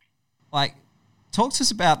up. Like, talk to us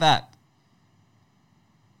about that.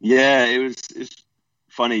 Yeah, it's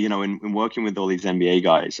funny, in working with all these NBA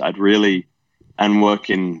guys, and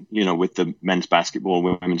working, with the men's basketball,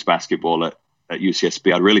 women's basketball at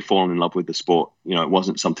UCSB, I'd really fallen in love with the sport. It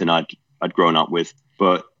wasn't something I'd grown up with,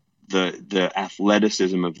 but the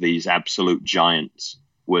athleticism of these absolute giants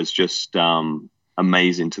was just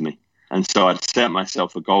amazing to me. And so I'd set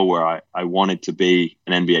myself a goal where I wanted to be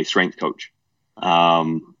an NBA strength coach.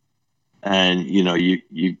 And,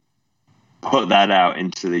 you put that out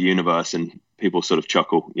into the universe and people sort of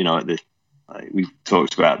chuckle, we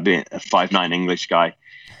talked about being a 5'9" English guy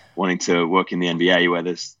wanting to work in the NBA where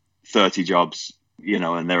there's 30 jobs,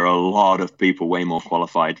 and there are a lot of people way more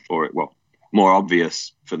qualified for it. Well, more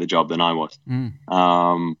obvious for the job than I was.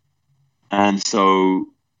 And so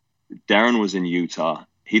Darren was in Utah.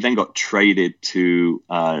 He then got traded to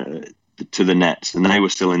the Nets, and they were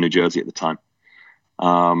still in New Jersey at the time.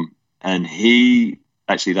 And he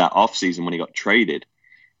actually that off season when he got traded,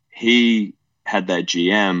 he had their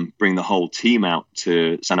GM bring the whole team out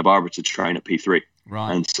to Santa Barbara to train at P3.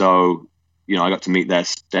 Right. And so, I got to meet their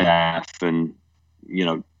staff and,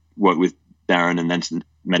 work with Darren, and then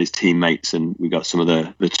met his teammates, and we got some of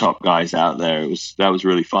the top guys out there. That was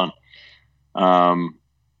really fun.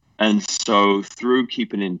 And so through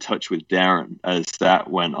keeping in touch with Darren as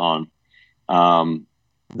that went on,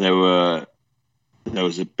 there was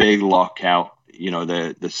a big lockout.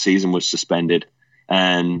 The season was suspended,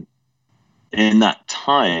 and in that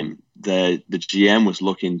time, the GM was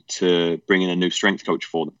looking to bring in a new strength coach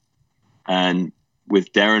for them. And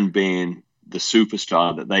with Darren being the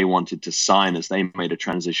superstar that they wanted to sign as they made a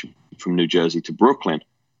transition from New Jersey to Brooklyn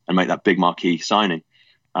and make that big marquee signing,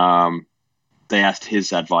 they asked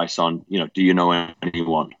his advice on, do you know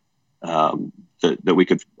anyone that we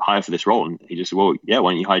could hire for this role? And he just said, well, yeah,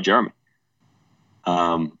 why don't you hire Jeremy?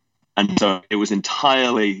 And so it was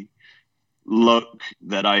entirely luck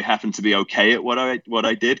that I happened to be okay at what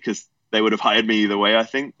I did, because they would have hired me either way, I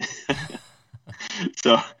think.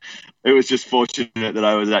 So it was just fortunate that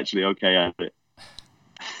I was actually okay at it.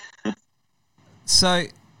 So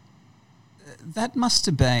that must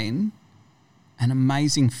have been an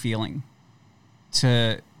amazing feeling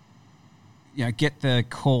to, get the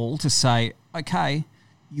call to say, okay,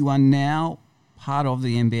 you are now part of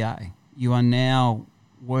the NBA. You are now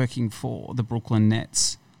working for the Brooklyn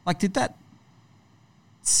Nets. Like, did that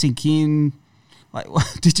sink in? Like,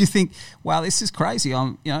 did you think, wow, this is crazy?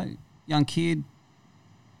 I'm, young kid,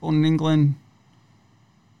 born in England,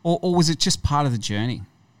 or was it just part of the journey?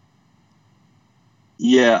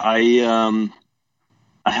 Yeah, I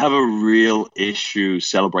have a real issue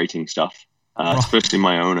celebrating stuff, especially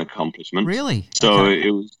my own accomplishments. Really? So Okay.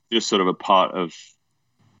 it was just sort of a part of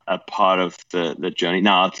the journey.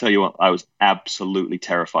 Now, I'll tell you what, I was absolutely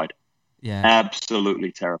terrified. Yeah.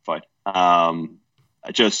 Absolutely terrified.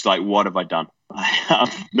 Just like, what have I done? I'm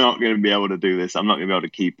not going to be able to do this. I'm not going to be able to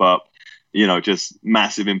keep up. Just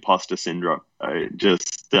massive imposter syndrome. It was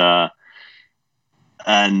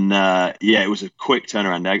a quick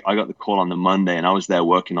turnaround. I got the call on the Monday, and I was there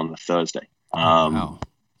working on the Thursday. Wow.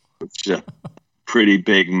 Which is a pretty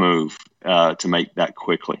big move to make that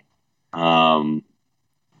quickly. But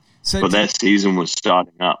their season was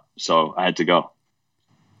starting up, so I had to go.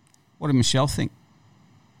 What did Michelle think?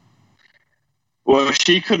 Well,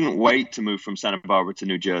 she couldn't wait to move from Santa Barbara to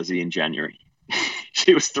New Jersey in January.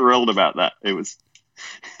 She was thrilled about that. It was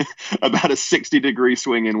about a 60-degree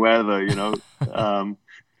swing in weather,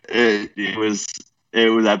 It was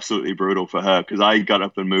absolutely brutal for her, because I got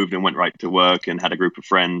up and moved and went right to work and had a group of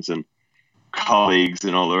friends and colleagues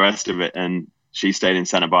and all the rest of it. And she stayed in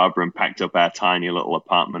Santa Barbara and packed up our tiny little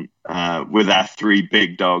apartment with our 3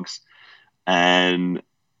 big dogs and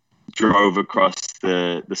drove across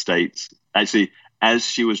the states. Actually, as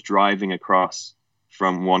she was driving across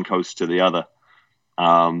from one coast to the other,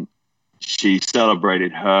 she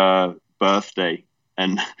celebrated her birthday,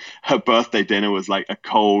 and her birthday dinner was like a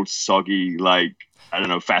cold, soggy, like, I don't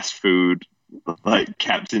know, fast food, like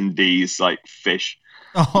Captain D's, like fish,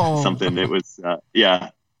 something. It was,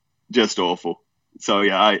 just awful. So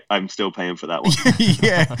yeah, I'm still paying for that one.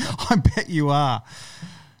 Yeah, I bet you are.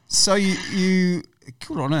 So you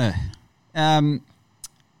good on her.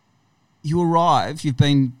 You arrive. You've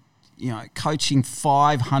been, coaching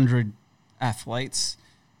 500 athletes.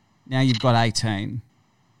 Now you've got 18.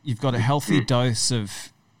 You've got a healthy dose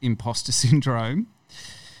of imposter syndrome.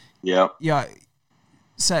 Yeah. Yeah.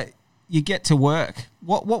 So you get to work.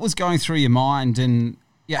 What was going through your mind, and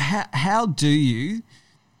how do you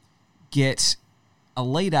get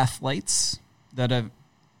elite athletes that are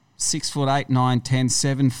 6 foot 8, 9, 10,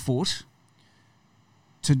 7 foot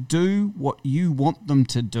to do what you want them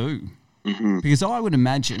to do? Mm-hmm. Because I would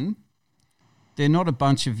imagine they're not a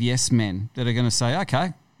bunch of yes men that are going to say,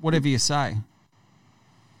 okay, whatever you say.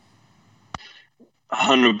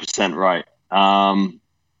 100% right.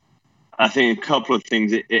 I think a couple of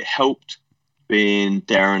things. It helped being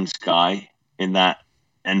Darren's guy in that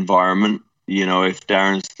environment. If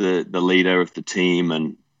Darren's the leader of the team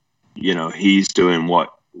and, he's doing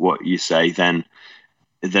what you say, then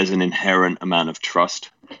there's an inherent amount of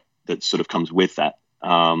trust that sort of comes with that.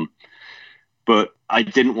 But I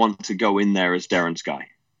didn't want to go in there as Darren's guy.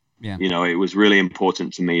 Yeah. It was really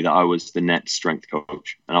important to me that I was the Nets strength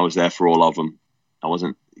coach, and I was there for all of them. I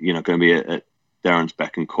wasn't, going to be at Darren's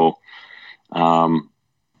beck and call.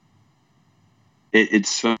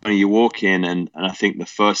 It's funny, you walk in and I think the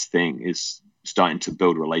first thing is starting to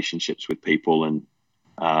build relationships with people, and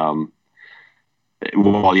while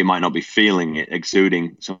you might not be feeling it,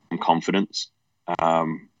 exuding some confidence.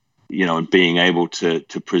 and being able to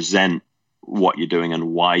present what you're doing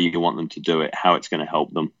and why you want them to do it, how it's going to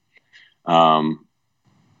help them.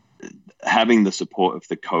 Having the support of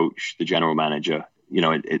the coach, the general manager,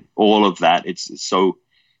 all of that, it's so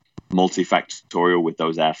multifactorial with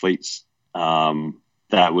those athletes.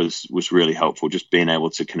 That was really helpful, just being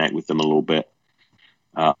able to connect with them a little bit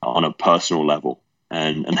on a personal level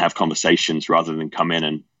and have conversations rather than come in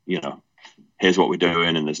and, here's what we're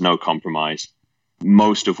doing and there's no compromise.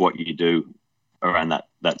 Most of what you do around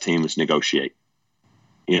that team is negotiate.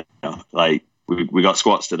 Like we got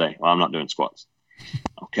squats today. Well, I'm not doing squats.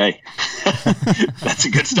 Okay. That's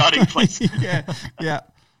a good starting place. Yeah.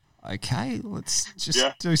 Okay, let's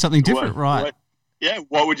just do something different, right?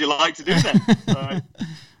 What would you like to do then?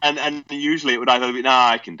 And usually it would either be,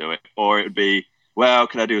 I can do it. Or it would be, well,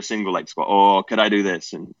 could I do a single leg squat? Or could I do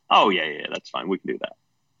this? And, yeah, that's fine. We can do that.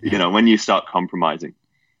 Yeah. When you start compromising.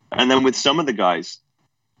 And then with some of the guys,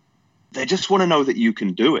 they just want to know that you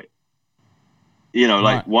can do it.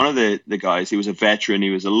 Like one of the guys, he was a veteran. He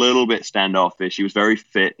was a little bit standoffish. He was very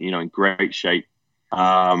fit, in great shape.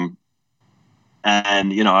 And,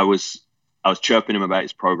 I was chirping him about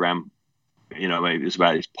his program. Maybe it was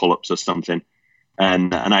about his pull-ups or something.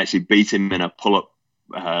 And I actually beat him in a pull-up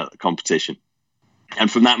competition.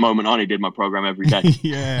 And from that moment on, he did my program every day.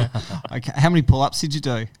 Yeah. Okay. How many pull-ups did you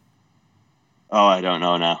do? Oh, I don't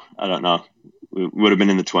know now. I don't know. We would have been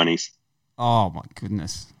in the 20s. Oh, my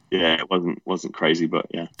goodness. Yeah, it wasn't crazy, but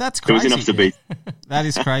yeah. That's crazy. It was enough to beat. That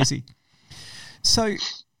is crazy. So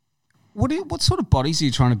what sort of bodies are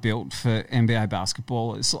you trying to build for NBA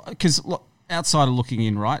basketballers? Because outside of looking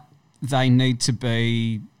in, right, they need to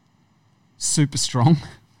be super strong.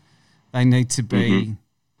 They need to be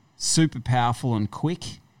super powerful and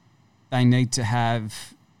quick. They need to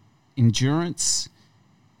have endurance.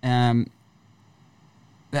 What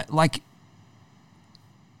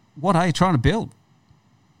are you trying to build?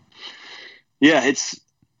 Yeah, it's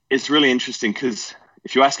really interesting because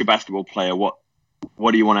if you ask a basketball player, what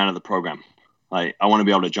do you want out of the program? Like, I want to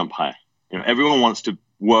be able to jump higher. Everyone wants to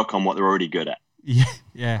work on what they're already good at.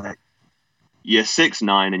 Yeah. Like, you're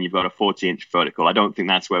 6'9" and you've got a 40-inch vertical. I don't think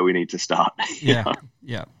that's where we need to start. Yeah.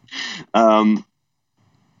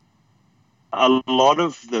 A lot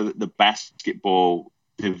of the basketball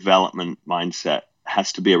development mindset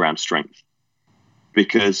has to be around strength,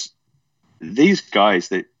 because these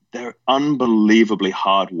guys, they're unbelievably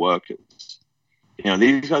hard workers.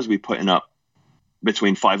 These guys will be putting up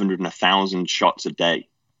between 500 and 1,000 shots a day,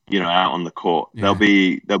 out on the court. Yeah.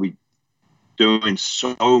 They'll be doing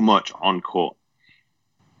so much on court,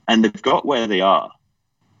 and they've got where they are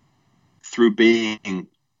through being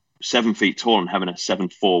 7 feet tall and having a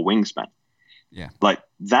 7'4" wingspan. Yeah. Like,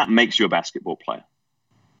 that makes you a basketball player.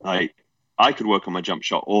 Like, I could work on my jump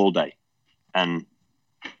shot all day and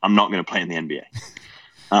I'm not going to play in the NBA.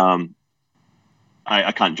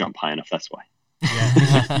 I can't jump high enough. That's why.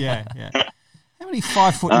 Yeah. How many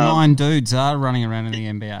 5'9" dudes are running around in the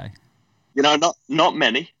NBA? Not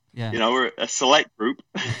many. Yeah. We're a select group.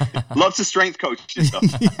 Lots of strength coaches.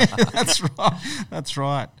 That's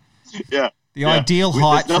right. Yeah. The ideal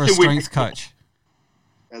height for a strength coach.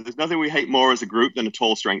 There's nothing we hate more as a group than a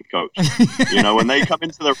tall strength coach. When they come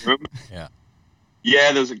into the room. Yeah.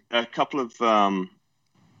 There's a couple of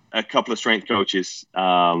strength coaches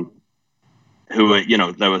who were,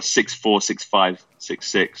 they were 6'4", 6'5",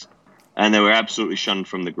 6'6", and they were absolutely shunned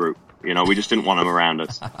from the group. We just didn't want them around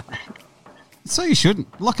us. So you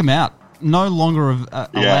shouldn't lock them out. No longer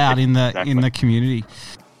allowed in the community.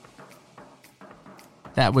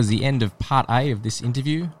 That was the end of part A of this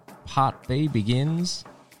interview. Part B begins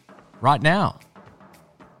right now.